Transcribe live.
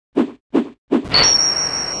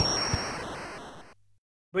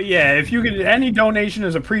But yeah, if you could, any donation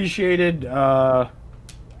is appreciated. You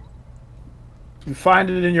find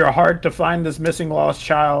it in your heart to find this missing lost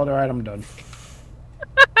child. All right, I'm done.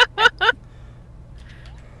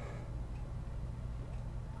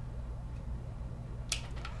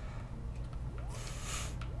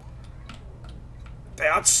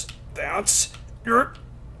 Bounce, bounce. You're.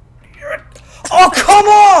 Oh, come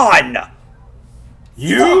on!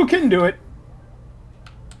 You can do it.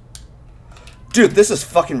 Dude, this is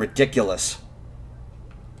fucking ridiculous.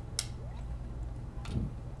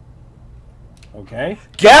 Okay.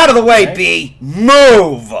 Get out of the way, B!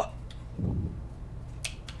 Move!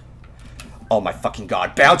 Oh my fucking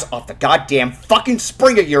god. Bounce off the goddamn fucking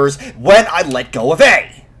spring of yours when I let go of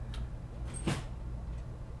A!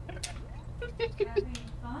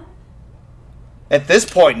 At this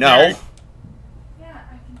point, no.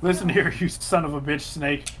 Listen here, you son of a bitch,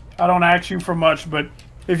 Snake. I don't ask you for much, but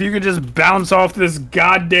if you could just bounce off this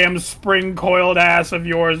goddamn spring-coiled ass of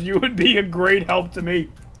yours, you would be a great help to me.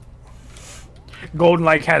 Golden,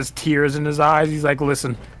 like, has tears in his eyes. He's like,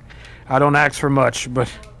 listen, I don't ask for much,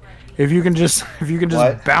 but if you can just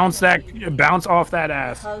bounce off that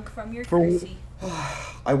ass. Hug from your crazy.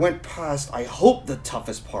 I went past, I hope, the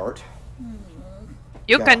toughest part.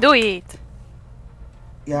 You can do it.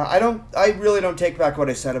 Yeah, I really don't take back what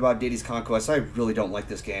I said about Diddy's Conquest. I really don't like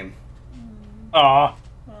this game. Aw.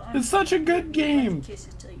 It's such a good game.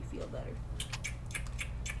 Kisses till you feel better.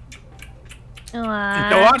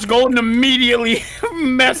 Now watch Golden immediately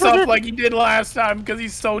mess up like he did last time because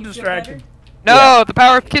he's so distracted. No, the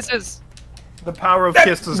power of kisses. The power of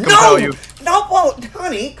kisses compel you. No, well,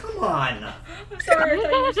 honey, come on. I'm sorry, I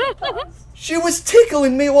thought you were so close. She was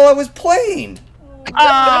tickling me while I was playing.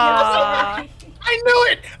 I knew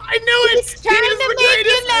it! I knew it! He's trying to make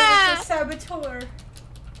you laugh! Saboteur.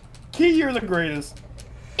 Key, you're the greatest.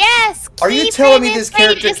 Yes! Are you telling me this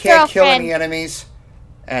character can't kill any enemies?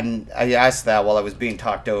 And I asked that while I was being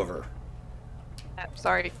talked over.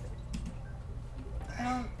 Sorry. I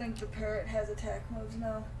don't think the parrot has attack moves,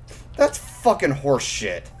 no. That's fucking horse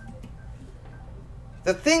shit.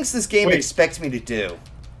 The things this game expects me to do.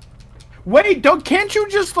 Wait, can't you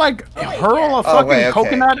just, like, hurl a fucking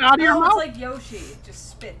coconut out of your mouth? It's like Yoshi, it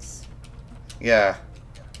just spits. Yeah.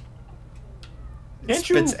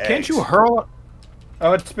 Can't you hurl?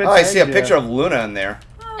 Oh, it spits. Oh, I see a picture of Luna in there.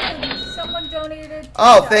 Oh, someone donated.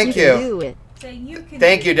 Oh, thank you. Saying you can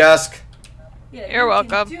thank you, Dusk. Yeah, you're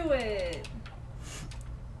welcome. Do it.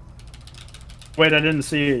 Wait, I didn't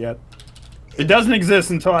see it yet. It doesn't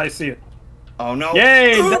exist until I see it. Oh no!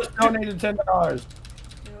 Yay! Dusk donated $10.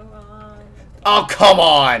 Oh, come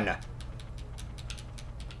on!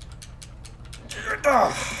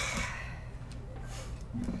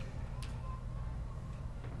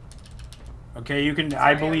 Okay, you can.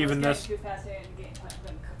 I believe in this.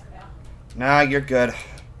 Nah, you're good.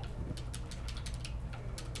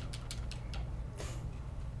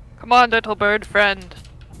 Come on, little bird friend.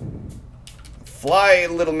 Fly,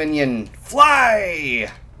 little minion.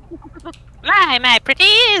 Fly! Fly, my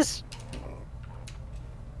pretties!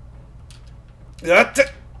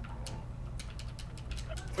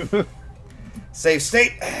 Save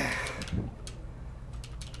state.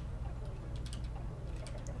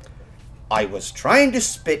 I was trying to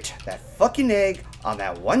spit that fucking egg on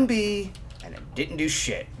that one bee, and it didn't do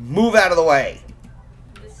shit. Move out of the way.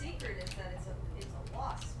 The secret is that it's a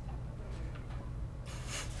wasp.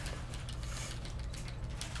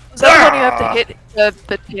 Is that when you have to hit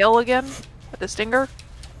the tail again with the stinger?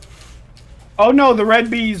 Oh no, the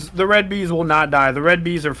red bees will not die. The red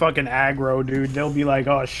bees are fucking aggro, dude. They'll be like,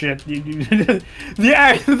 oh shit. The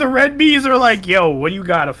red bees are like, yo, what do you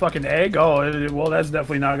got, a fucking egg? Oh, well, that's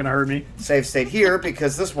definitely not gonna hurt me. Save state here,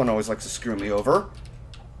 because this one always likes to screw me over.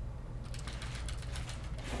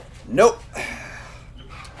 Nope.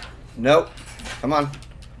 Nope. Come on.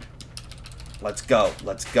 Let's go.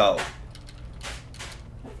 Let's go.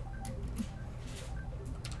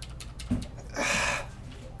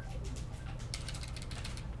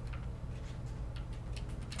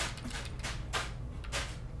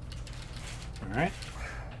 Alright.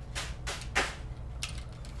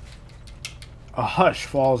 A hush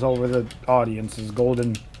falls over the audience as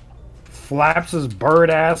Golden flaps his bird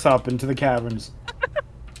ass up into the caverns.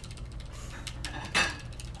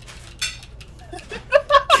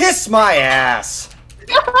 Kiss my ass!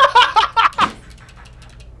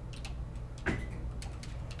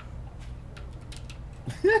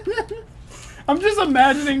 I'm just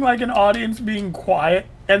imagining like an audience being quiet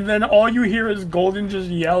and then all you hear is Golden just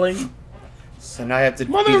yelling. So now I have to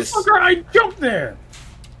be Motherfucker, I jumped there!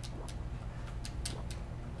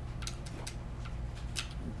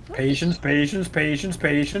 Patience, patience, patience,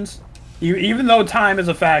 patience. Even though time is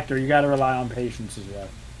a factor, you gotta rely on patience as well.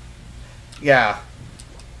 Yeah.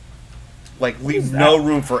 Like, leave no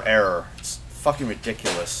room for error. It's fucking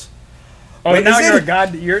ridiculous. Oh, Wait, now is you're it- a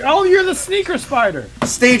god. You're the sneaker spider.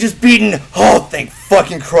 Stage is beaten. Oh, thank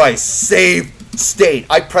fucking Christ. Save state.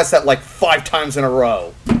 I pressed that like 5 times in a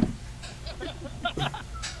row.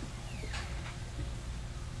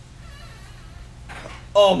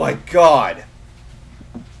 Oh my god.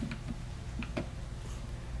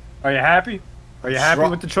 Are you happy? Are you happy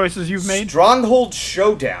Strong- with the choices you've made? Stronghold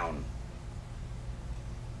Showdown.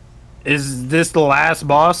 Is this the last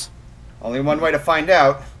boss? Only one way to find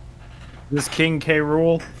out. This King K.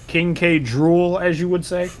 Rule? King K. Drool, as you would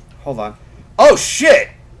say? Hold on. Oh shit!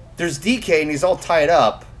 There's DK and he's all tied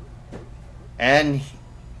up. And...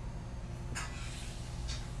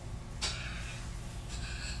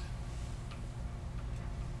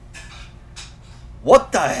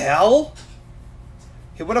 What the hell?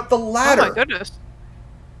 He went up the ladder. Oh my goodness.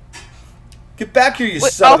 Get back here, you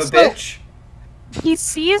Wait, son of a also- bitch. He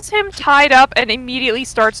sees him tied up and immediately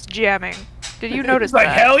starts jamming. Did you notice He's like,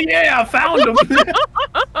 that? hell yeah, I found him.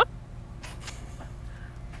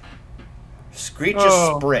 Screech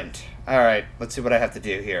Oh. a sprint. Alright, let's see what I have to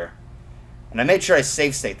do here. And I made sure I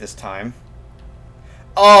save state this time.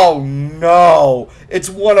 Oh no! It's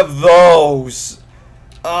one of those!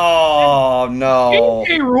 Oh no.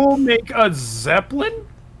 King K. Rule make a Zeppelin?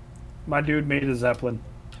 My dude made a Zeppelin.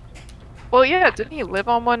 Well, yeah, didn't he live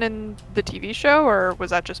on one in the TV show, or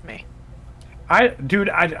was that just me?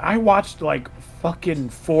 I watched like fucking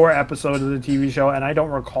 4 episodes of the TV show and I don't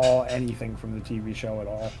recall anything from the TV show at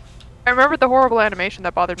all. I remember the horrible animation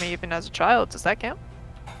that bothered me even as a child. Does that count?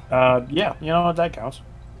 Yeah, you know what, that counts.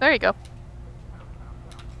 There you go.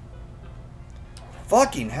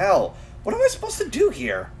 Fucking hell. What am I supposed to do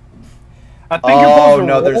here? I think you're supposed Oh to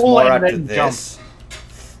no, there's roll more and after then jump. this.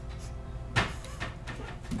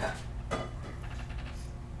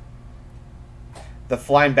 The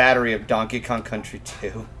flying battery of Donkey Kong Country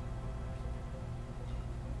 2.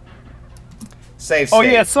 Save state. Oh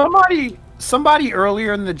yeah, somebody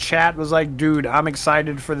earlier in the chat was like, dude, I'm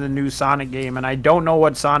excited for the new Sonic game and I don't know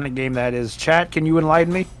what Sonic game that is. Chat, can you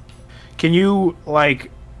enlighten me? Can you like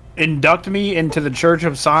induct me into the Church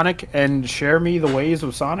of Sonic and share me the ways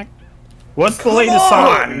of Sonic? What's the Come latest on!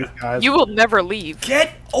 Sonic news, guys? You will never leave.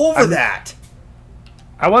 Get over that!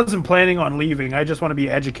 I wasn't planning on leaving. I just want to be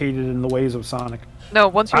educated in the ways of Sonic. No,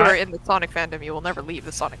 once you I- are in the Sonic fandom, you will never leave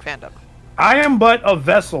the Sonic fandom. I am but a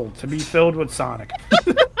vessel to be filled with Sonic.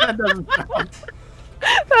 That doesn't sound...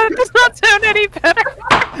 That does not sound any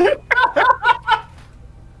better.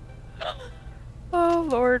 Oh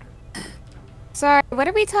lord. Sorry, what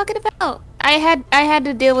are we talking about? I had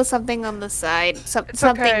to deal with something on the side. Something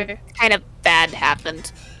okay. kind of bad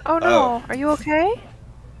happened. Oh no. Oh. Are you okay?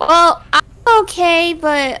 Well, I'm okay,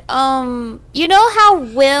 but you know how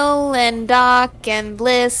Will and Doc and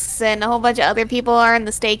Bliss and a whole bunch of other people are in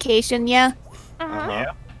the staycation, yeah?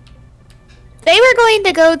 Uh-huh. They were going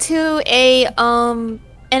to go to a an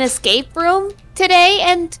escape room today,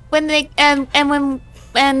 and when they and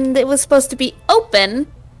it was supposed to be open,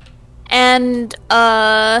 and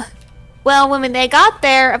well, when they got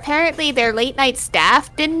there, apparently their late night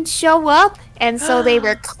staff didn't show up, and so they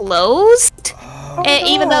were closed.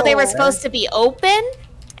 Even though they were supposed to be open.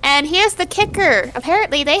 And here's the kicker: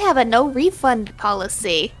 apparently they have a no refund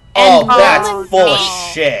policy. Oh, And that's Will and full of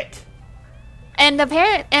Kate- shit. And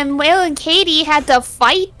Will and Katie had to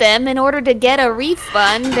fight them in order to get a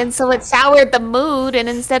refund, and so it soured the mood. And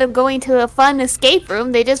instead of going to a fun escape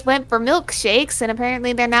room, they just went for milkshakes. And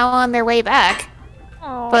apparently they're now on their way back.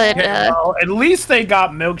 But Well, at least they got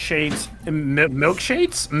milkshakes.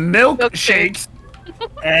 Milkshakes.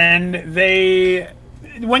 And they...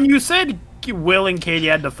 When you said Will and Katie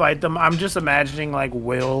had to fight them, I'm just imagining, like,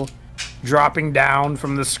 Will dropping down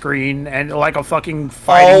from the screen and like a fucking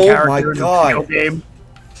fighting Oh my character in a God. video game.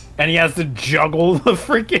 And he has to juggle the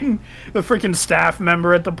freaking staff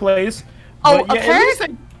member at the place. Oh, But yeah, at least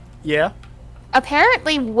yeah.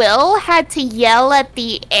 apparently Will had to yell at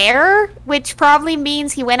the air, which probably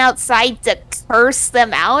means he went outside to curse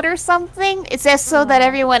them out or something. It's just so that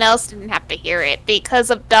everyone else didn't have to hear it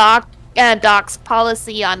because of Doc's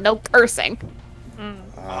policy on no cursing.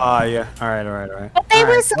 Yeah. All right. But they All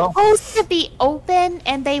were right, well, supposed to be open,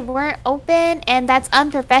 and they weren't open, and that's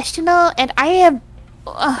unprofessional. And I am,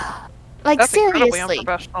 like, That's incredibly seriously.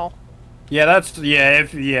 unprofessional.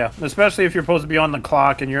 yeah, especially if you're supposed to be on the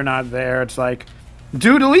clock and you're not there. It's like,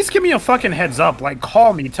 dude, at least give me a fucking heads up. Like,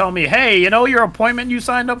 call me, tell me, hey, you know your appointment you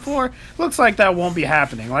signed up for? Looks like that won't be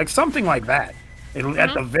happening. Like something like that.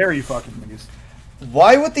 At the very fucking least.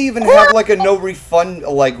 Why would they even have like a no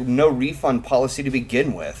refund policy to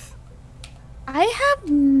begin with? I have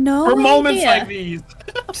no For idea. moments like these.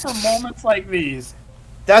 For moments like these.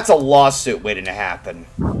 That's a lawsuit waiting to happen.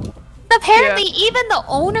 Apparently, even the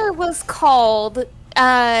owner was called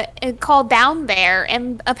down there,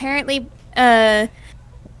 and apparently, and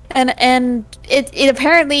it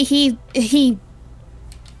apparently he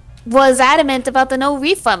was adamant about the no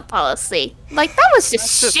refund policy. Like that was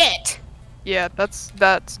just shit. Yeah, that's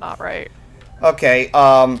not right. Okay,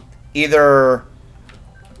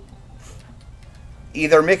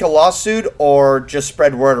 either make a lawsuit or just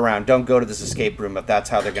spread word around. Don't go to this escape room if that's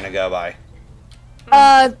how they're gonna go by.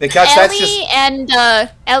 Because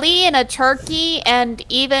Ellie and a turkey and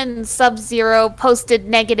even Sub-Zero posted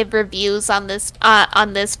negative reviews on this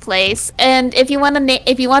place. And if you want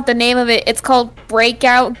the name of it, it's called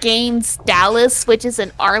Breakout Games Dallas, which is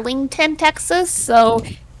in Arlington, Texas. So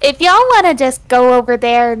if y'all want to just go over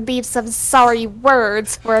there and leave some sorry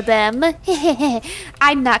words for them,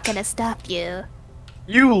 I'm not gonna stop you.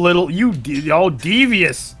 Y'all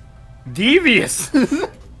devious.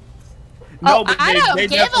 No, but I don't they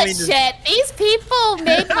give a definitely shit. These people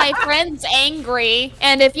make my friends angry,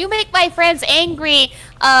 and if you make my friends angry,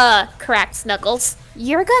 crack Snuggles,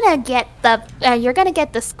 you're gonna get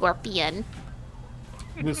the scorpion.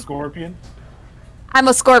 The scorpion? I'm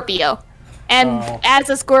a Scorpio, and as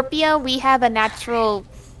a Scorpio, we have a natural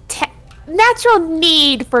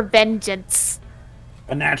need for vengeance.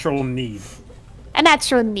 A natural need. A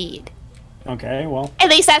natural need. Okay, well. At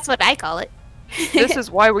least that's what I call it. This is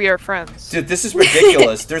why we are friends. Dude, this is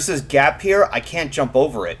ridiculous. There's this gap here. I can't jump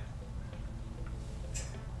over it.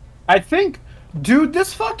 I think, dude,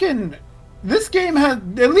 this game has,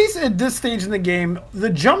 at least at this stage in the game, the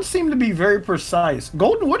jumps seem to be very precise.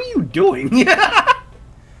 Golden, what are you doing?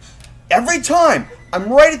 Every time, I'm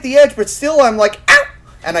right at the edge, but still I'm like, ow!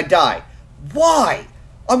 And I die. Why?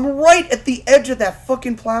 I'm right at the edge of that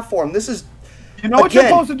fucking platform. This is... You know what you're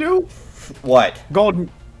supposed to do? What? Golden,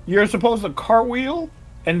 you're supposed to cartwheel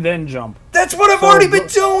and then jump. That's what I've already been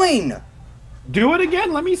doing! Do it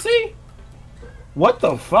again, let me see. What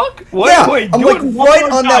the fuck? Wait, I'm like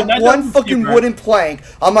right on that one fucking wooden plank.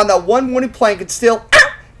 I'm on that one wooden plank and still...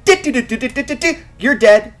 You're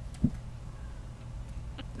dead.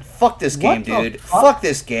 Fuck this game, dude. Fuck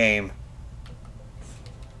this game.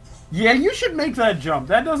 Yeah, you should make that jump.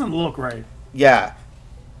 That doesn't look right. Yeah.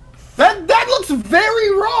 That looks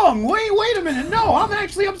very wrong. Wait a minute. No, I'm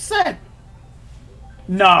actually upset.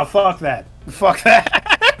 Nah, fuck that. Fuck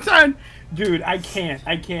that. Dude, I can't.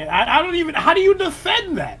 I don't even... How do you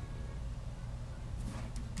defend that?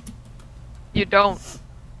 You don't.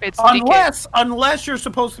 It's unless you're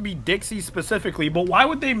supposed to be Dixie specifically. But why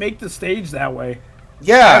would they make the stage that way?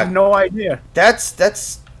 Yeah. I have no idea. That's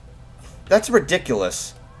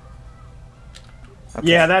ridiculous. Okay.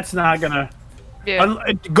 Yeah, that's not gonna... Yeah.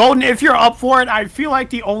 Golden, if you're up for it, I feel like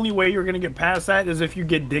the only way you're gonna get past that is if you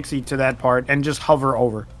get Dixie to that part and just hover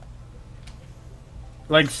over.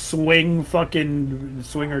 Like swinger fucking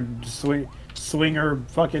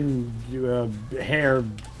hair.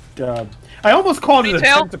 I almost called it a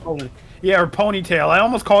tentacle. Yeah, or ponytail. I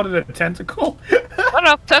almost called it a tentacle. I don't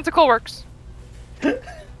know. Tentacle works.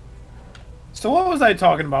 So what was I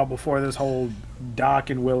talking about before this whole Doc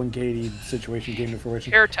and Will and Katie situation came to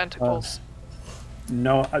fruition? Hair tentacles.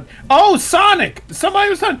 No. Oh, Sonic!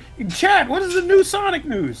 Somebody was talking. Chat, what is the new Sonic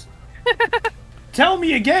news? Tell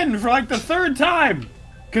me again for like the third time.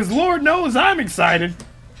 Because Lord knows I'm excited.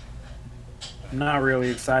 I'm not really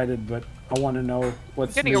excited, but I want to know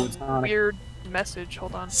what's new with Sonic. Getting a weird message.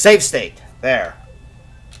 Hold on. Save state. There.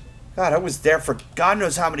 God, I was there for God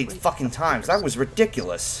knows how many fucking times. That was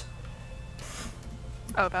ridiculous.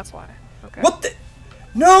 Oh, that's why. Okay. What the...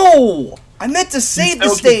 No! I meant to save the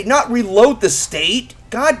state, not reload the state.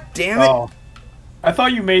 God damn it. Oh. I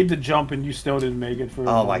thought you made the jump and you still didn't make it for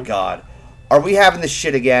Oh my god. Are we having this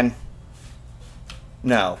shit again?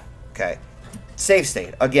 No. Okay. Save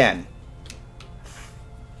state. Again.